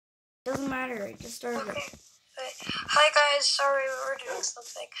doesn't matter. I just started Okay. it. Hi guys, sorry we were doing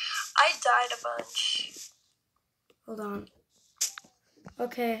something. I died a bunch. Hold on.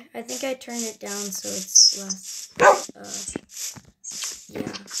 Okay, I think I turned it down so it's less.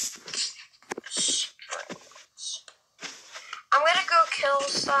 Yeah. I'm gonna go kill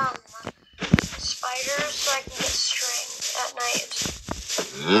some spiders so I can get string at night.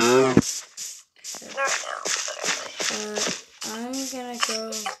 Not right now, but anyway. I'm gonna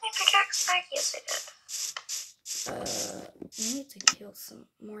go. Can we pickaxe back? Yes, I did. I need to kill some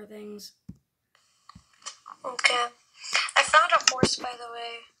more things. Okay. I found a horse, by the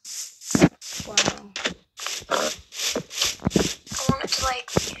way. Wow. I want it to like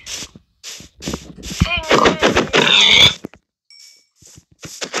me. Hey,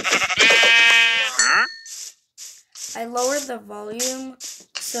 I lowered the volume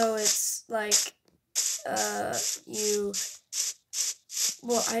so it's like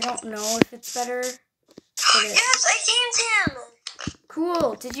well, I don't know if it's better. Yes, I gamed him!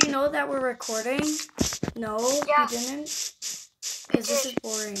 Cool. Did you know that we're recording? No, Yeah. you didn't? Because this is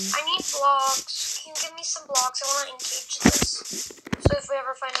boring. I need blocks. Can you give me some blocks? I want to engage this. So if we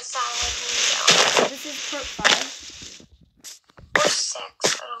ever find a satellite, we need out. This is part 5. Or 6, I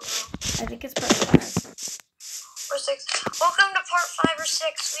don't know. I think it's part 5. Or 6. Welcome to part 5 or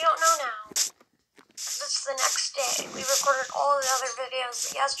 6. We don't know now. Because it's the next day. We recorded all the other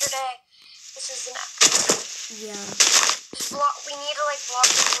videos yesterday. This is the next. Yeah. We need to like block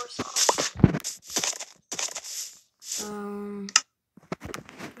the horse off.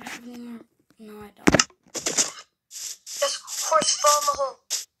 I have any more? No, I don't. This horse fell in the hole.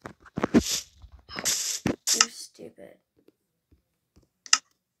 You're stupid.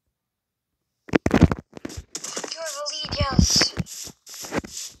 You have a lead, yes.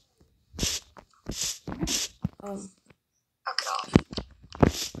 Knock it off.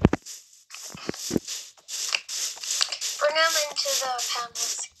 Bring him into the pen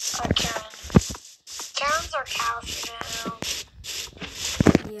with Karen. Karen's our cow, if you didn't know.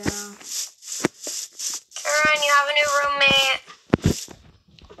 Yeah. Karen, you have a new roommate.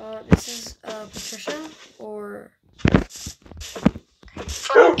 This is Patricia or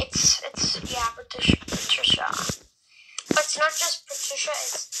Yeah, Patricia. But it's not just Patricia,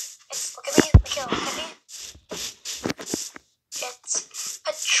 it's look at me, Mikhail, look at me. It's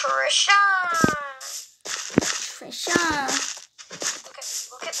Patricia.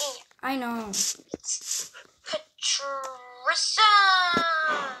 Look at me. I know. It's Patricia.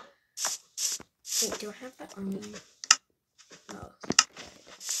 Wait, do I have that on me? No.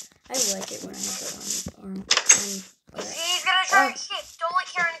 I like it when I have that on. Okay. He's gonna try to escape. Don't let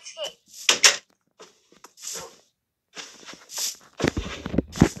Karen escape.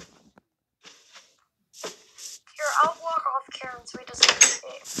 Here, I'll block off Karen so he doesn't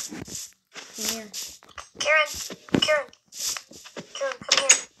escape. Come here. Karen, come here.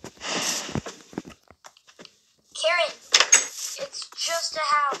 Karen, it's just a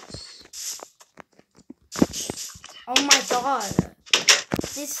house. Oh my god.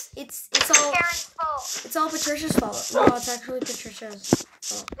 It's all Karen's fault. It's all Patricia's fault. No, it's actually Patricia's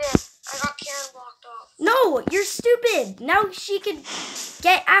fault. I got Karen blocked off. No, you're stupid. Now she can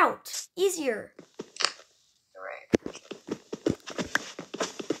get out easier. You're right.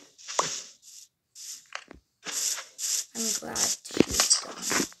 I'm glad she's gone.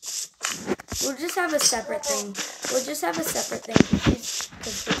 We'll just have a separate thing.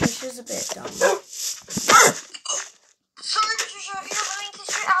 Because Patricia's a bit dumb. Sorry, Patricia, you're going to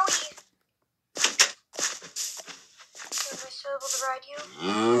your owie. Am I still able to ride you?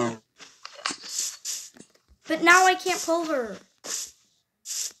 Yes. But now I can't pull her.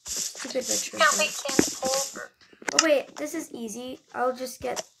 Stupid Patricia. Can't pull her. Oh wait, this is easy. I'll just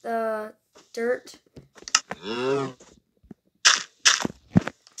get the dirt. Come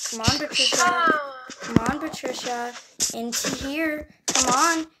on, Patricia. Into here. Come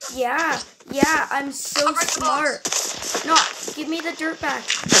on. Yeah, I'm so smart. No, give me the dirt back.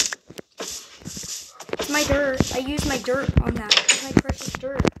 It's my dirt. I use my dirt on that. It's my precious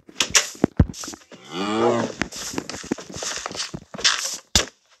dirt.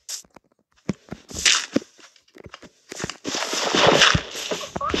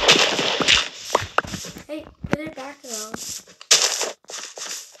 Hey, put it back though.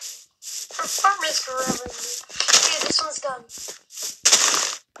 Our farm is forever. Okay, this one's done.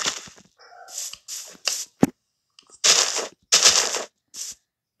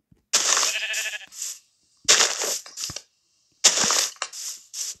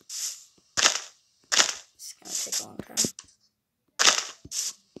 It's gonna take a long time.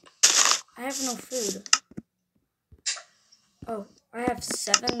 I have no food. Oh, I have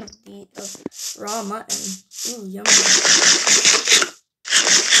 7 of raw mutton. Ooh, yummy.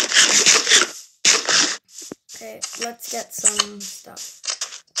 Okay, let's get some stuff.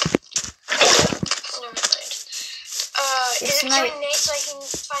 Never mind. Is it night. getting night so I can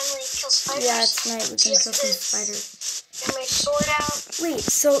finally kill spiders? Yeah, it's night. We can kill some spiders. Get my sword out. Wait,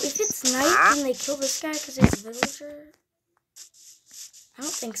 so if it's night, can they kill this guy because he's a villager? I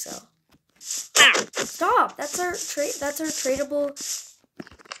don't think so. Stop! That's our tradable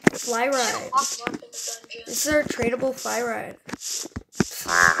fly ride. This is our tradable fly ride.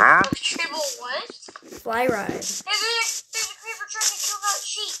 Tradable what? Fly ride. Hey, there's a creeper trying to kill that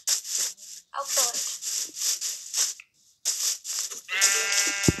sheep. I'll kill it.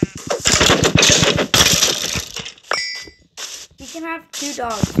 We can have 2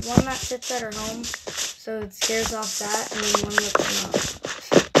 dogs. One that sits at her home, so it scares off that, and then one that's not.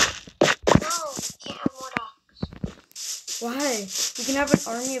 No, we can't have more dogs. Why? We can have an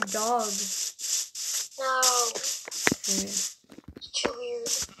army of dogs. No. Okay. It's too weird.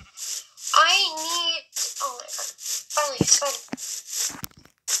 I need... Oh my god. Finally, a spider.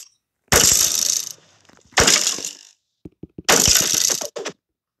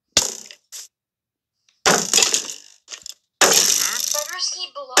 Spiders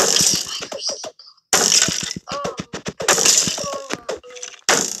keep blowing.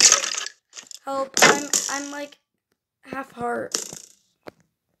 Help! I'm like half heart.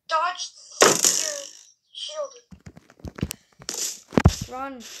 Dodge your shield.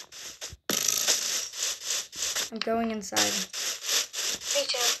 Run! I'm going inside. Me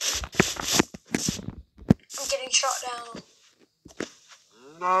too. I'm getting shot down.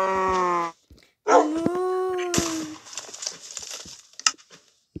 No!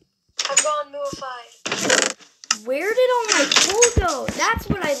 I've gone mooified. Where did all my coal go? That's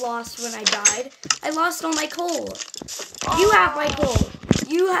what I lost when I died. I lost all my coal. You have my coal.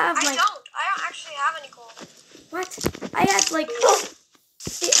 You have my... I don't actually have any coal. What? I had like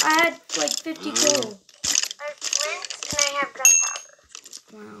 50 coal. I have flint and I have gunpowder.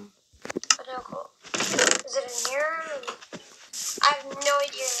 Wow. But no coal. Is it in here? I have no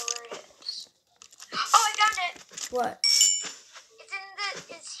idea where it is. Oh, I found it! What?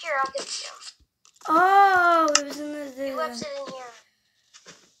 It's here, I'll give it to you. Oh, it was in the... You left it in here.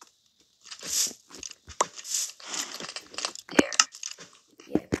 There.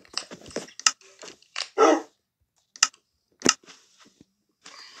 Yeah.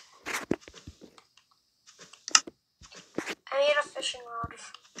 I need a fishing rod.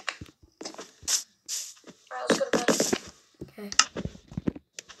 Alright, let's go to bed. Okay.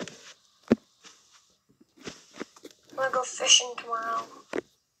 I'm gonna go fishing tomorrow.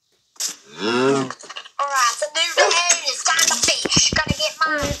 Alright, it's a new day. It's time to fish. Gotta get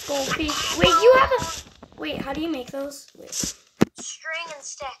mine. Let's go fish. Wait, you have a... Wait, how do you make those? Wait. String and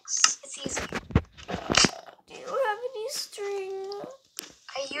sticks. It's easy. Do you have any string?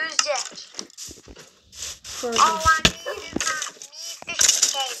 I used it. For All I need is my fishing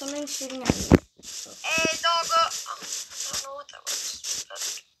cage. Something's shooting at me. Hey, doggo. Oh, I don't know what that was, but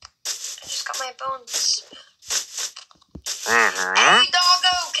I just got my bones. Hey,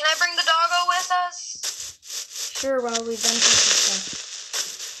 doggo. Can I bring the doggo with us? Sure, while we then pick the stuff.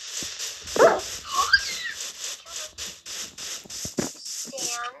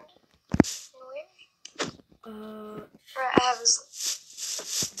 Stand. Where? Right, I have his...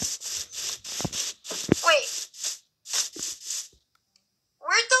 Wait.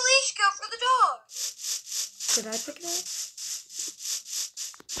 Where'd the leash go for the dog? did I pick it up?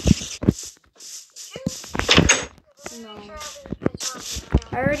 No.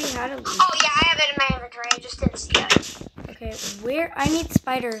 I already had a leash. Oh, yeah, I have it in my inventory. I just didn't see it. Okay, where? I need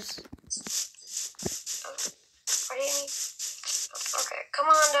spiders. What do you need? Okay, come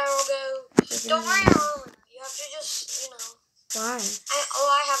on, doggo. Don't wear your armor. You have to just, Why? All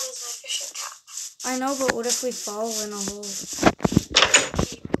I have is my fishing cap. I know, but what if we fall in a hole?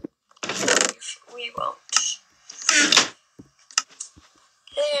 We won't.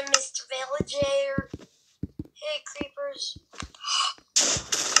 Hey, Mr. Villager. Hey, creepers.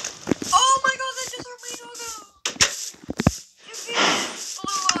 Oh my god, that just hurt my doggo. Your face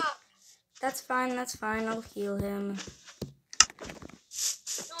blew up. That's fine. I'll heal him. No,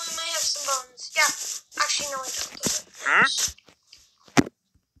 I might have some bones. Yeah, actually, no, I don't.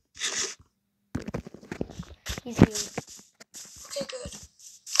 He's healed. Okay, good.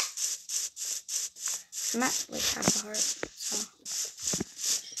 I'm at like half a heart, so.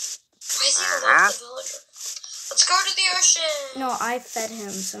 Why is he left the villager? Let's go to the ocean. No, I fed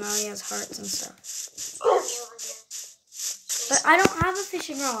him, so now he has hearts and stuff. Follow me over here. But I don't have a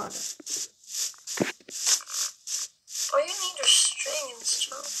fishing rod. All you need are string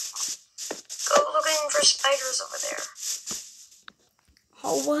Go looking for spiders over there.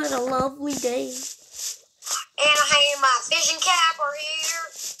 Oh, what a lovely day. And I have my fishing cap are here.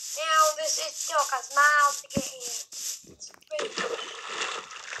 Now this is took us miles to get here.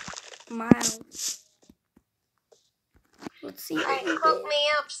 Miles. Let's see. Alright, cook me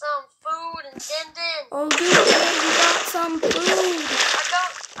up some food and then. Oh, dude, you got some food.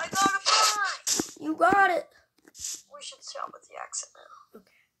 I got a pie. You got it. We should stop with the accent now.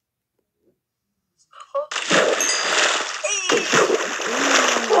 Okay. Oh. Hey.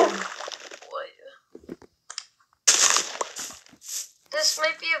 Boy. This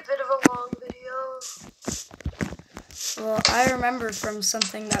might be a bit of a long video. Well, I remember from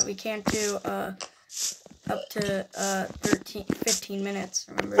something that we can't do up to 15 minutes,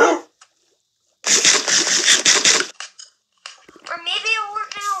 remember? Or maybe it'll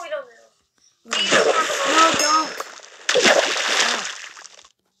work now, we don't know. No, don't.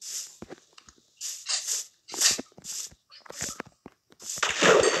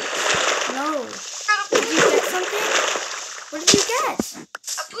 No. Did you get something? What did you get?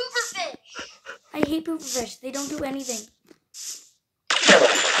 A pooper fish. I hate pooper fish. They don't do anything.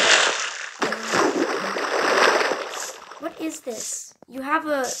 What is this? You have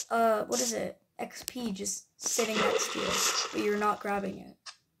a, what is it? XP just sitting next to you, but you're not grabbing it.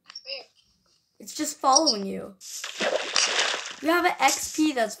 It's just following you. You have an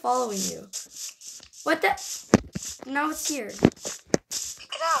XP that's following you. What the? Now it's here.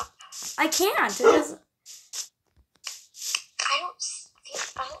 Pick it up. I can't. It doesn't. I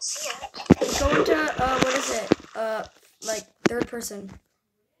don't see it. Go into, what is it? Like, third person.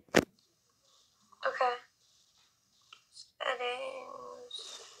 Okay. Settings.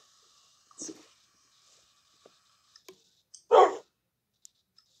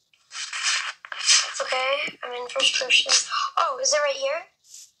 It's okay. I'm in first person. Oh, is it right here?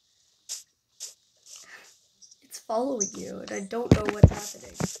 It's following you, and I don't know what's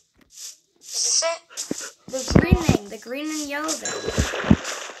happening. Is this it? The green thing. The green and yellow thing.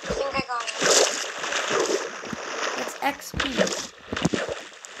 I think I got it. That's XP.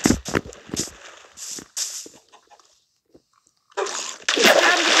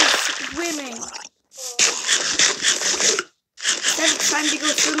 Swimming. It's time to go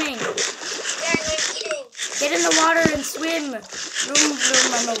swimming. Get in the water and swim. Vroom,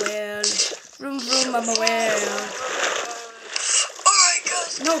 vroom, I'm a whale. Vroom, vroom, I'm a whale. Alright,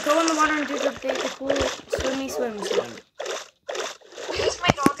 guys. No, go in the water and do the cool swim.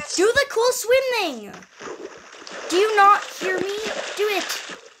 Do the cool swimming. Do you not hear me? Do it.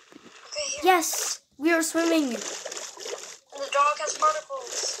 Okay, here. Yes, we are swimming. And the dog has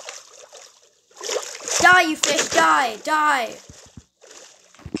particles. Die, you fish, die.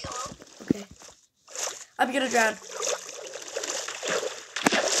 Kill him. Okay. I'm gonna drown.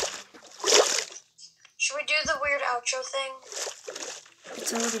 Should we do the weird outro thing?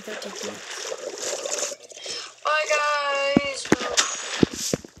 It's already 13 minutes. Bye, guys.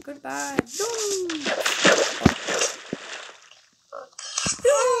 Goodbye. Boom.